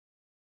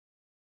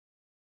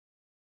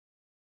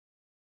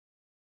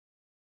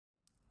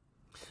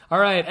All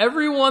right,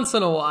 every once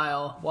in a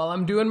while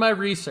I'm doing my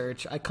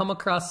research, I come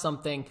across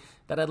something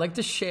that I'd like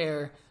to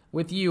share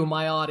with you,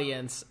 my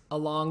audience,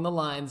 along the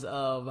lines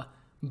of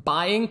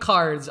buying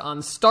cards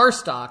on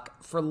Starstock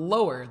for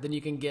lower than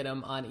you can get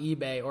them on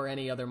eBay or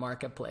any other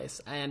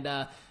marketplace. And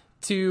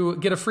to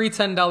get a free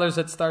 $10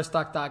 at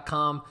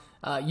starstock.com,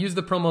 use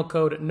the promo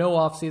code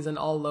NOOFFSEASON,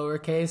 all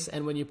lowercase,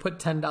 and when you put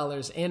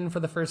 $10 in for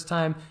the first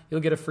time,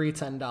 you'll get a free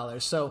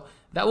 $10. So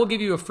that will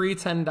give you a free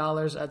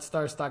 $10 at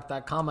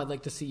starstock.com. I'd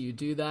like to see you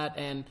do that.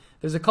 And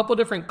there's a couple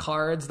different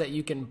cards that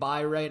you can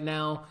buy right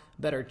now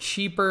that are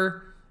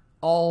cheaper,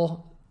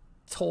 all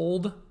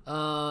told,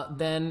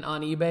 than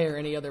on eBay or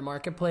any other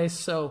marketplace.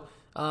 So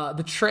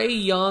the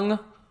Trae Young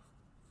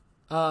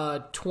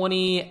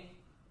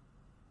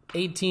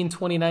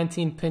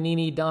 2018-2019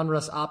 Panini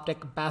Donruss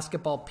Optic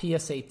Basketball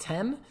PSA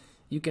 10.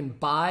 You can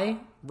buy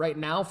right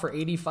now for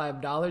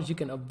 $85. You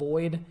can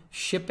avoid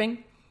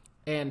shipping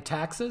and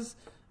taxes.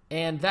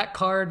 And that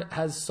card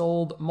has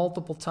sold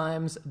multiple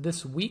times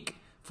this week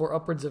for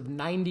upwards of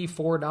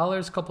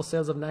 $94. A couple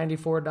sales of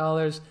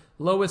 $94.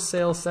 Lowest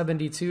sale,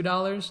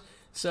 $72.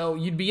 So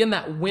you'd be in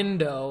that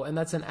window, and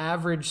that's an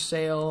average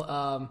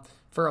sale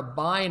for a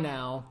buy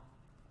now.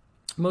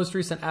 Most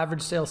recent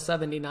average sale,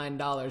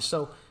 $79.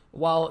 So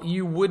while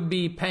you would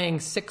be paying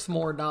 $6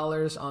 more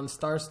on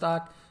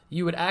Starstock,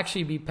 you would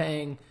actually be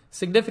paying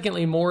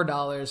significantly more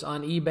dollars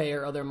on eBay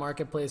or other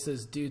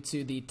marketplaces due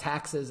to the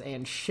taxes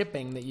and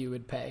shipping that you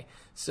would pay.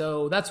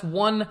 So that's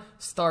one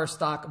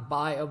Starstock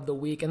buy of the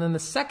week. And then the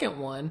second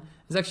one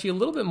is actually a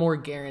little bit more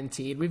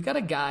guaranteed. We've got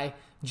a guy,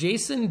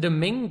 Jason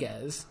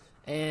Dominguez,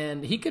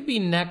 and he could be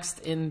next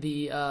in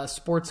the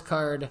sports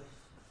card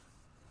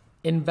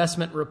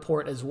investment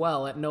report as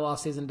well at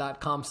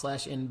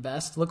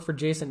nooffseason.com/invest. Look for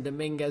Jason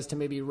Dominguez to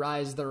maybe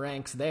rise the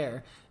ranks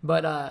there.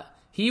 But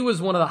he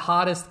was one of the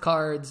hottest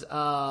cards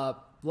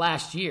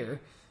last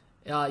year.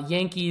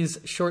 Yankees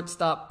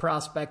shortstop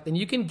prospect. And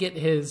you can get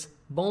his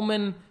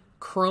Bowman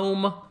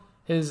Chrome,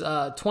 his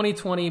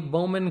 2020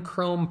 Bowman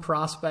Chrome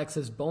prospects,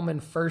 his Bowman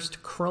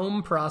First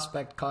Chrome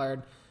prospect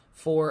card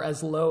for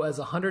as low as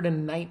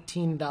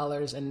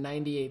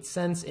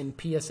 $119.98 in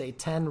PSA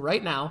 10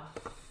 right now.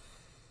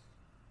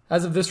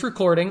 As of this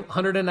recording,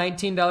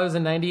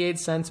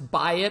 $119.98.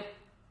 Buy it.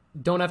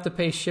 Don't have to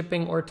pay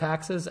shipping or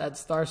taxes at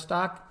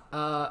Starstock.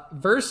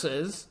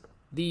 Versus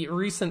the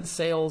recent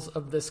sales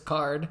of this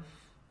card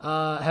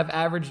have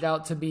averaged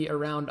out to be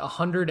around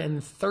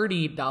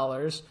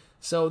 $130.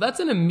 So that's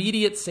an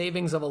immediate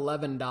savings of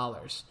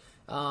 $11.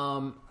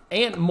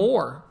 And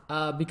more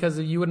because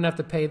you wouldn't have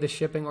to pay the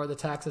shipping or the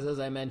taxes, as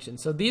I mentioned.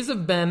 So these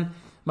have been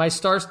my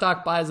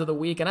Starstock buys of the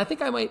week. And I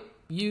think I might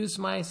use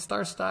my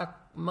Starstock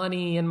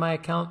money in my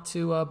account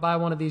to buy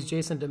one of these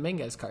Jason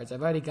Dominguez cards.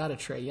 I've already got a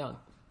Trae Young.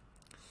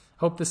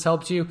 Hope this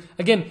helped you.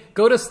 Again,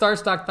 go to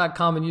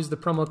starstock.com and use the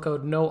promo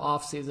code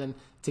NOOFFSEASON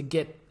to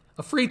get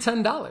a free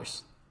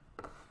 $10.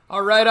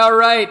 All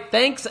right.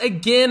 Thanks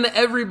again,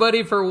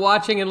 everybody, for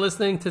watching and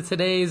listening to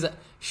today's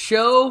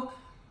show.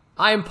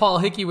 I am Paul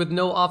Hickey with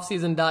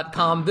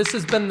NoOffSeason.com. This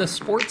has been the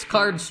Sports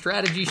Card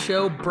Strategy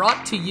Show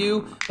brought to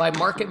you by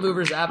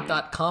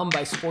MarketMoversApp.com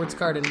by Sports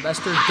Card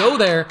Investor. Go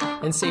there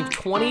and save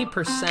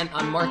 20%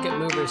 on Market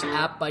Movers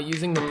app by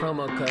using the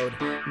promo code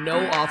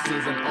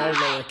NOOFFSEASON, all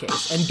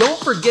lowercase. And don't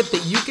forget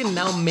that you can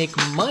now make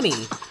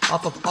money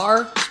off of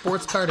our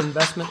Sports Card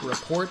Investment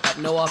Report at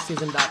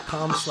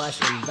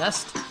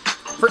NoOffSeason.com/invest.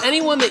 For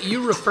anyone that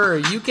you refer,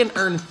 you can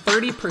earn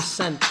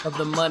 30% of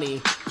the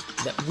money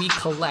that we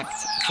collect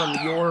from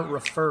your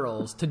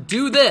referrals. To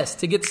do this,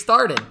 to get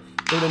started,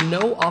 go to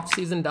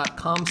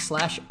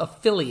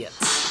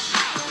nooffseason.com/affiliates.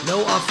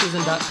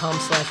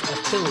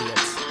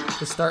 nooffseason.com/affiliates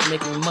to start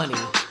making money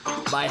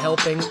by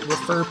helping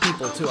refer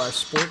people to our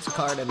sports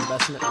card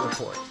investment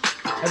report.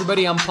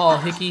 Everybody, I'm Paul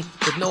Hickey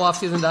with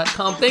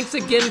nooffseason.com. Thanks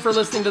again for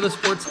listening to the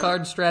Sports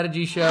Card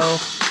Strategy Show.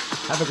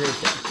 Have a great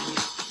day.